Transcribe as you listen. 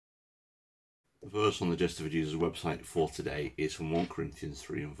The verse on the Jester for Jesus website for today is from 1 Corinthians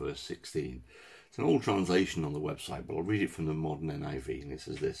 3 and verse 16. It's an old translation on the website, but I'll read it from the modern NIV, and it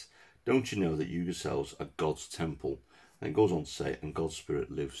says this: "Don't you know that you yourselves are God's temple?" And it goes on to say, "And God's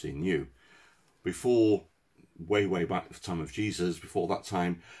Spirit lives in you." Before, way back at the time of Jesus, before that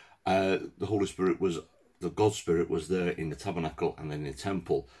time, the Holy Spirit was, the God's Spirit was there in the tabernacle and then in the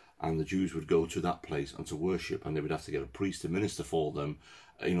temple, and the Jews would go to that place and to worship, and they would have to get a priest to minister for them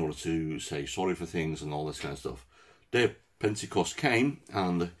in order to say sorry for things and all this kind of stuff. Day of Pentecost came,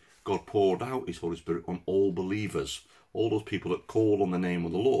 and God poured out his Holy Spirit on all believers, all those people that call on the name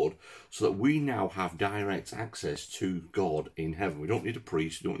of the Lord, so that we now have direct access to God in heaven. We don't need a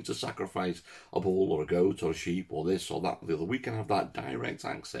priest, we don't need to sacrifice a bull or a goat or a sheep or this or that or the other. We can have that direct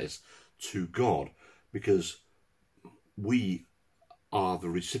access to God because we are the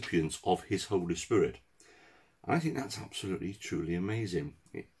recipients of his Holy Spirit. I think that's absolutely, truly amazing.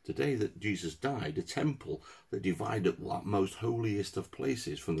 The day that Jesus died, the temple that divided that most holiest of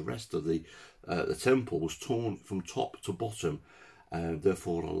places from the rest of the temple was torn from top to bottom,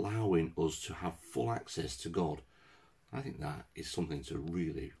 therefore allowing us to have full access to God. I think that is something to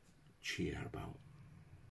really cheer about.